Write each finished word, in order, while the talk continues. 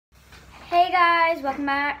Hey guys, welcome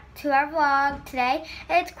back to our vlog. Today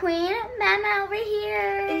it's Queen Mama over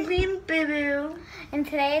here. And Queen Boo Boo. And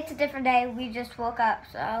today it's a different day. We just woke up,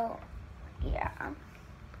 so yeah.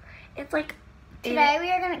 It's like Today we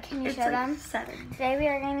are gonna, can you it's show like them? 7. Today we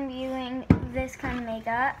are going to be doing this kind of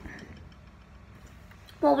makeup.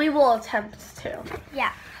 Well, we will attempt to.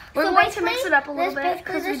 Yeah. We're So going to mix basically, it up a little this- bit basically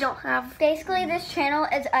because we this- don't have. Basically, this channel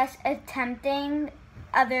is us attempting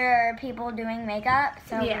other people doing makeup.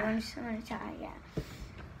 So Yeah. we're just gonna try, yeah.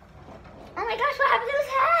 Oh my gosh, what happened to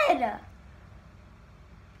his head?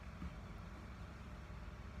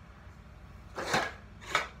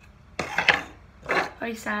 Are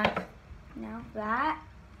you sad? No, that?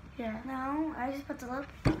 Yeah. No, I just put the lip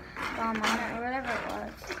balm on it or whatever it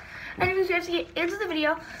was. Anyways, we have to get into the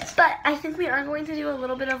video, but I think we are going to do a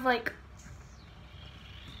little bit of like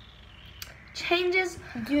changes.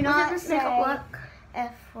 Do not this say makeup look.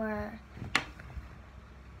 if we're...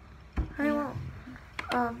 I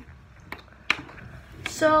won't.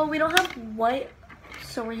 So we don't have white,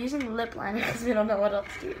 so we're using lip liner because we don't know what else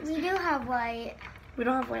to use. We do have white. We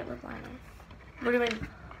don't have white lip liner. We're doing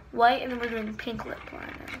white and then we're doing pink lip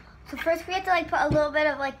liner. So first we have to like put a little bit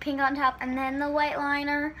of like pink on top and then the white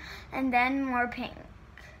liner and then more pink.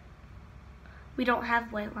 We don't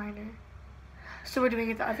have white liner. So we're doing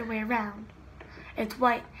it the other way around. It's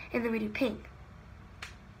white and then we do pink.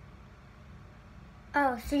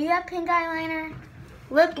 Oh, so you have pink eyeliner?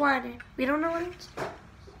 Lip liner. We don't know what it's.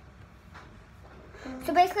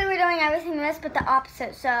 So basically we're doing everything this but the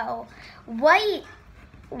opposite. So white,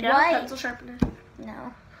 white. Pencil sharpener.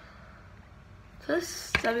 No. So this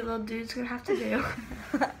stubby little dude's gonna have to do.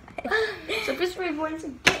 So first we're going to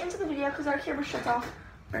get into the video because our camera shuts off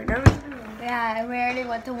for no reason at all. Yeah, we already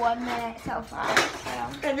went to 1 minute so far. So.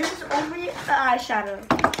 And this is only the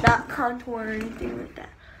eyeshadow, not contour or anything like that.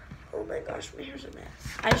 Oh my gosh, my hair's a mess.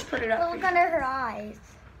 I just put it up. Look under her eyes.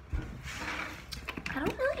 I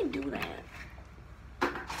don't really do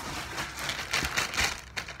that.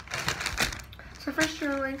 So first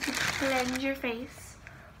you're going to cleanse your face.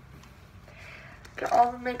 Get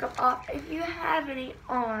all the makeup off if you have any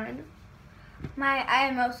on. I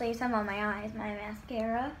have mostly some on my eyes, my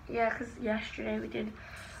mascara. Yeah, because yesterday we did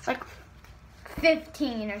like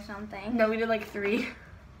 15 or something. No, we did like 3.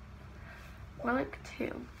 Or like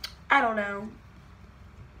 2. I don't know.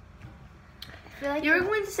 I feel like You're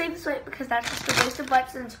going to save this weight because that's just a waste of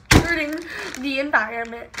wipes and it's hurting the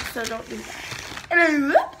environment. So don't do that. And then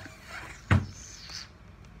whoop.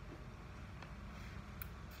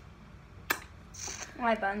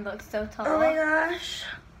 my bun looks so tall. Oh my gosh.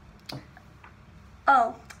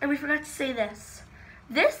 Oh, and we forgot to say this.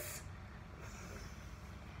 This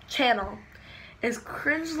channel is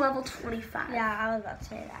cringe level 25. Yeah, I was about to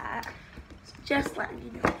say that. Just letting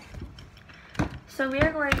you know. So we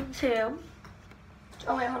are going to,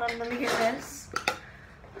 oh wait, hold on, let me get this.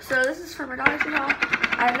 So this is from our Dollar Tree haul.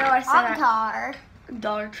 I know I said that. Avatar.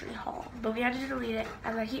 Dollar Tree haul, but we had to delete it,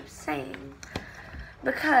 as I keep saying,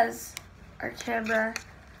 because our camera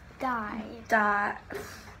Died.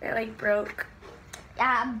 it like broke.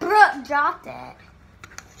 Yeah, Brooke dropped it.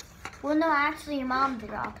 Well, no, actually, your mom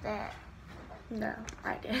dropped it. No,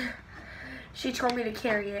 I did. She told me to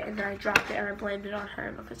carry it, and then I dropped it, and I blamed it on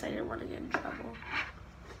her because I didn't want to get in trouble.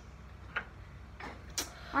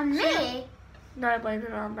 On me? No, I blamed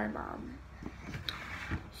it on my mom.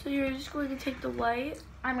 So you're just going to take the white.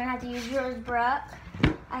 I'm going to have to use yours, Brooke.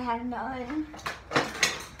 I have none.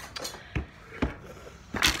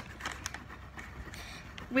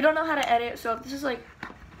 We don't know how to edit, so if this is like,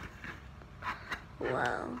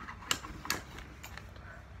 wow.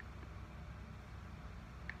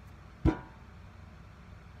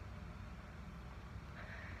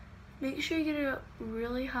 Make sure you get it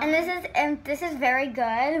really hot. And this is very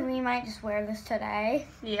good. We might just wear this today.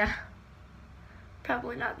 Yeah.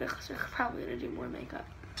 Probably not because we're probably gonna do more makeup.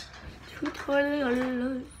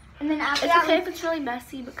 And And then after it's that, okay if it's really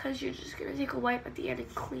messy because you're just gonna take a wipe at the end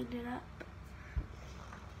and clean it up.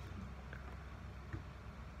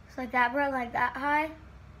 it's like that, bro, like that high.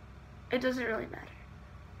 It doesn't really matter.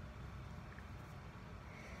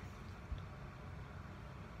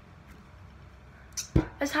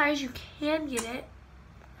 As high as you can get it.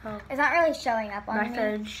 Oh, It's not really showing up on my me.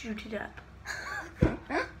 phone shoot it up.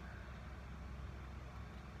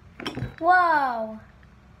 Whoa.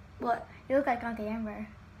 What? You look like Uncle Amber.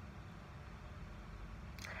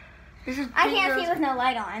 This is I big can't see girls- with no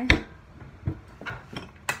light on.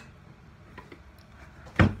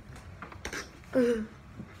 Ugh.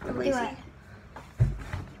 I'm Do lazy. it.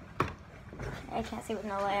 I can't see with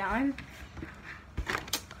no light on.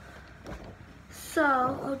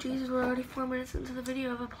 So, oh Jesus, we're already 4 minutes into the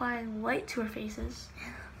video of applying white to our faces.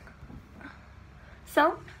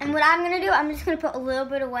 So, and what I'm going to do, I'm just going to put a little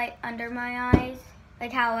bit of white under my eyes.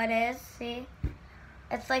 Like how it is, see?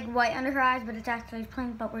 It's like white under her eyes, but it's actually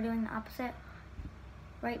plain, but we're doing the opposite.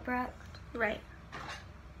 Right, Brett? right.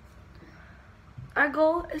 Our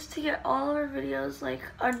goal is to get all of our videos like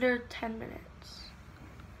under 10 minutes.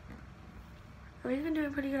 We've been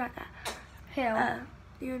doing pretty good at that.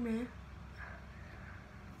 Who? You and me.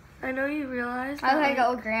 I know you realize I that, look like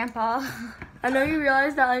old grandpa. I know you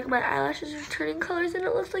realize that like my eyelashes are turning colors and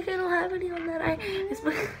it looks like I don't have any on that eye.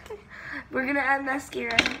 We're gonna add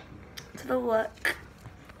mascara to the look.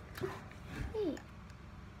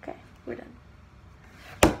 Okay, we're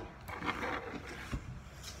done.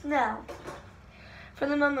 Now, for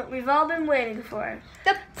the moment we've all been waiting for,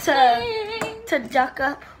 to duck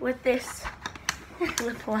up with this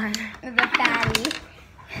lip liner. The fatty.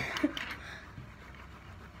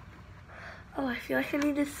 Oh, I feel like I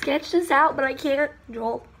need to sketch this out, but I can't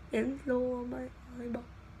draw pencil on my eyeball.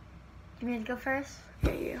 You need to go first?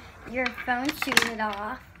 Yeah, you. Your phone shoots it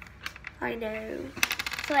off. I know.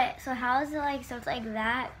 So wait, so how is it like, so it's like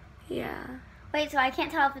that? Yeah. Wait, so I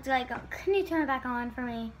can't tell if it's like, can you turn it back on for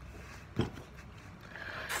me?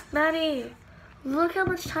 Maddie, look how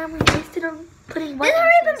much time we wasted on putting white. It's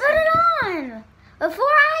already been put it on! Before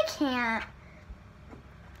I can't.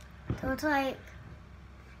 So it's like,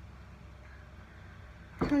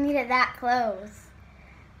 I need it that close.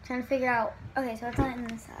 Trying to figure out, okay, so it's on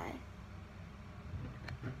this side.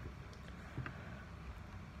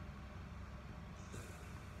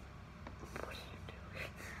 What are you doing?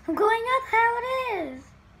 I'm going up how it is.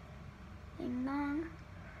 Ding dong.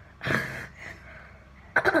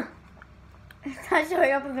 It's not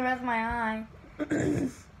showing up with the rest of my eye.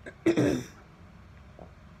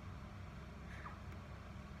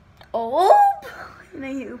 Oh!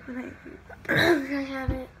 Thank you. I have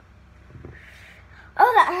it.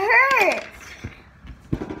 Oh, that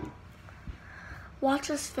hurts. Watch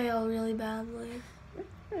us fail really badly.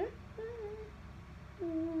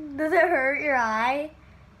 Does it hurt your eye?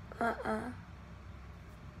 Well,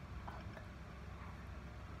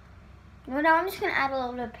 now I'm just going to add a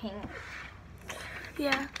little bit of pink.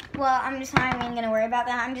 Yeah. Well, I'm just not even going to worry about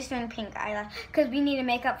that. I'm just doing pink eyelash. Because we need to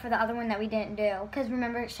make up for the other one that we didn't do. Because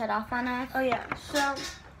remember, it shut off on us. Oh, yeah. So,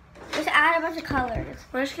 just add a bunch of colors.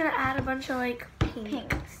 we're just going to add a bunch of, like, pink.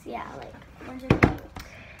 Pinks. Yeah, like a bunch of pink.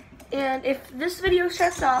 And if this video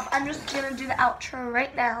shuts off, I'm just going to do the outro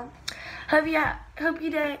right now. Hope you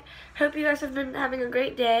guys have been having a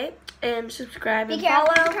great day. And subscribe and Be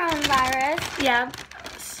careful follow. of coronavirus. Yeah.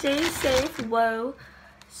 Stay safe. Whoa.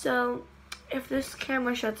 So, if this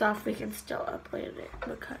camera shuts off, we can still upload it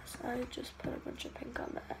because I just put a bunch of pink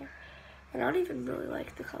on the eye. And I don't even really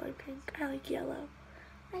like the color pink. I like yellow.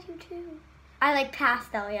 I do too. I like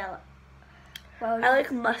pastel yellow. I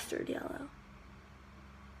like mustard yellow.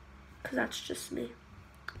 Because that's just me.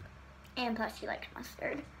 And plus you like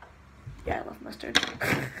mustard. Yeah, I love mustard.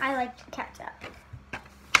 I like ketchup.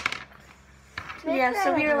 Yeah,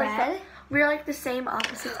 so we're like the same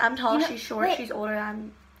opposites. I'm tall, she's short, wait. she's older,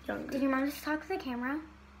 I'm younger. Did your mom just talk to the camera?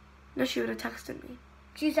 No, she would have texted me.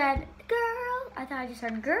 She said, girl. I thought I just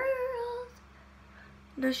heard girls.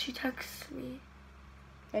 No, she texted me.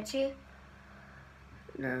 Did she?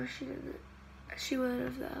 No, she didn't. She would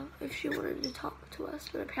have though, if she wanted to talk to us.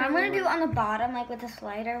 But I'm apparently going to do it on the bottom, like with this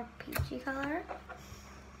lighter peachy color.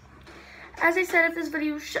 As I said, if this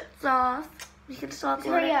video shuts off, we can stop. Just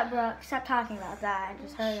hurry up, Brooke. Stop talking about that.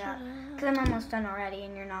 Just hurry up. Because I'm almost done already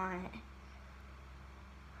and you're not.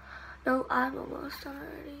 No, I'm almost done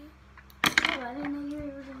already. Oh, I didn't know you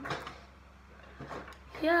were done.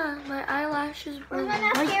 Yeah, my eyelashes were Where's my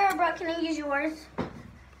mascara, Brooke? Can I use yours?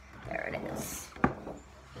 There it is.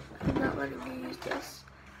 I'm not letting you use this.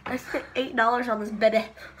 I spent $8 on this baby.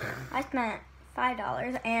 I spent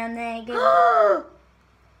 $5 and they gave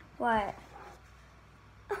what?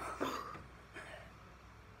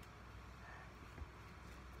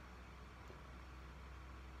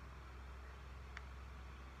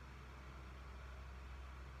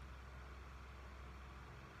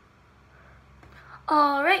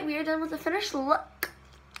 Alright, we are done with the finished look.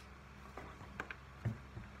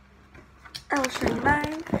 I'll show you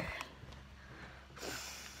mine.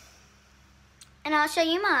 And I'll show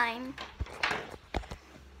you mine.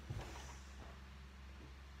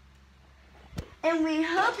 And we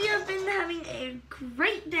hope you have been having a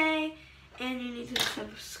great day. And you need to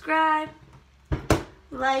subscribe,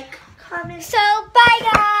 like, comment. So, bye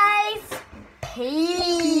guys.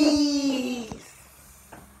 Peace.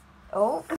 Oh.